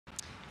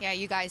Yeah,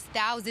 you guys,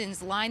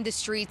 thousands lined the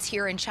streets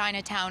here in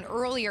Chinatown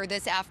earlier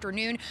this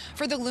afternoon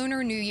for the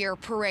Lunar New Year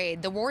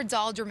parade. The ward's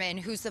alderman,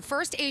 who's the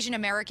first Asian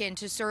American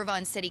to serve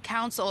on city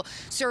council,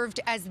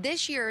 served as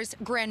this year's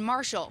grand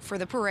marshal for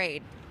the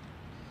parade.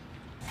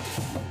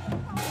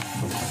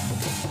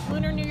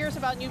 Lunar New Year is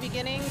about new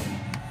beginnings.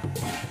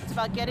 It's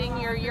about getting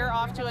your year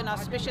off to an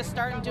auspicious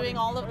start and doing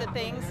all of the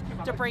things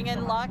to bring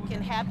in luck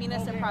and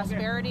happiness and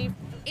prosperity.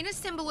 In a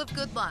symbol of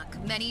good luck,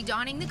 many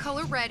donning the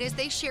color red as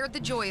they shared the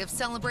joy of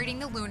celebrating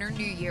the Lunar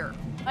New Year.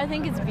 I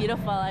think it's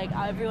beautiful, like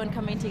everyone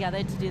coming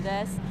together to do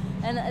this,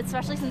 and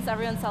especially since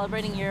everyone's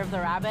celebrating Year of the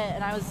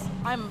Rabbit,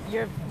 and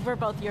we're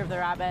both Year of the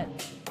Rabbit.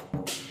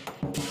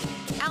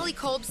 Allie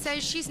Kolb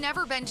says she's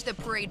never been to the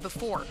parade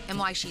before, and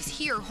why she's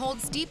here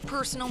holds deep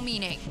personal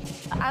meaning.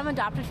 I'm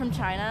adopted from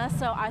China,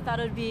 so I thought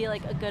it would be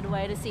like a good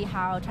way to see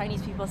how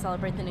Chinese people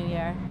celebrate the New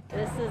Year.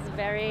 This is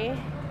very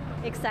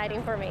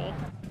exciting for me.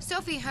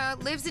 Sophie He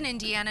lives in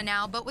Indiana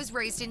now, but was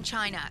raised in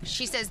China.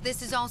 She says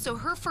this is also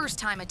her first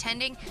time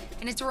attending,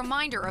 and it's a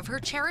reminder of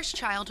her cherished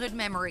childhood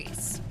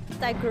memories.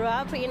 I grew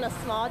up in a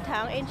small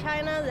town in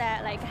China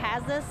that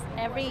has this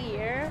every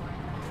year,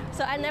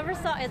 so I never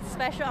saw it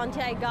special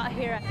until I got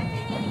here.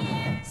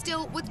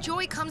 Still, with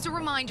joy comes a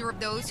reminder of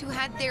those who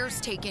had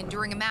theirs taken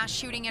during a mass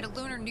shooting at a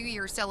Lunar New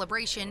Year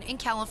celebration in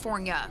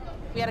California.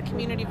 We had a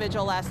community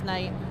vigil last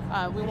night.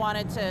 We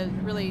wanted to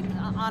really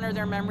honor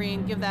their memory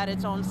and give that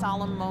its own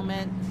solemn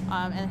moment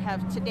and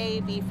have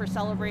today be for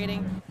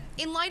celebrating.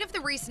 In light of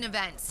the recent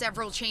events,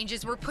 several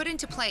changes were put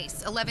into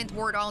place. 11th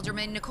Ward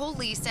Alderman Nicole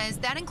Lee says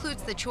that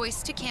includes the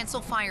choice to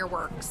cancel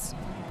fireworks.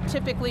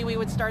 Typically, we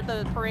would start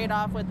the parade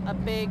off with a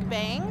big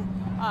bang,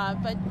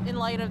 but in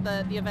light of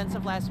the events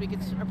of last week,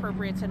 it's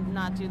appropriate to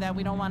not do that.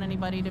 We don't want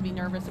anybody to be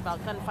nervous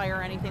about gunfire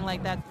or anything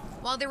like that.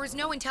 While there was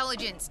no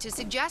intelligence to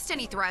suggest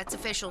any threats,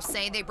 officials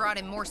say they brought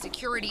in more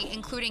security,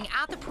 including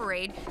at the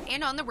parade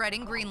and on the red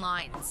and green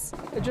lines.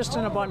 Just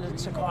an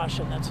abundance of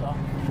caution, that's all.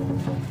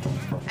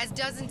 As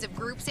dozens of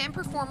groups and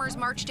performers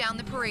marched down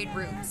the parade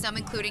route, some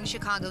including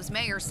Chicago's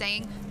mayor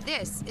saying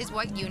this is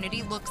what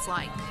unity looks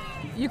like.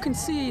 You can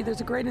see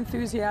there's a great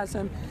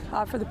enthusiasm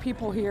for the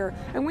people here,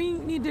 and we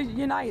need to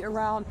unite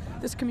around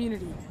this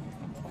community.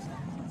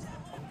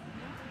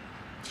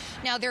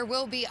 Now, there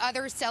will be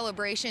other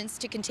celebrations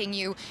to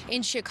continue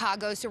in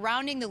Chicago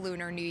surrounding the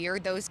Lunar New Year.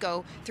 Those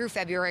go through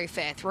February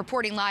 5th.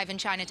 Reporting live in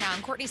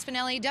Chinatown, Courtney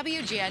Spinelli,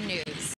 WGN News.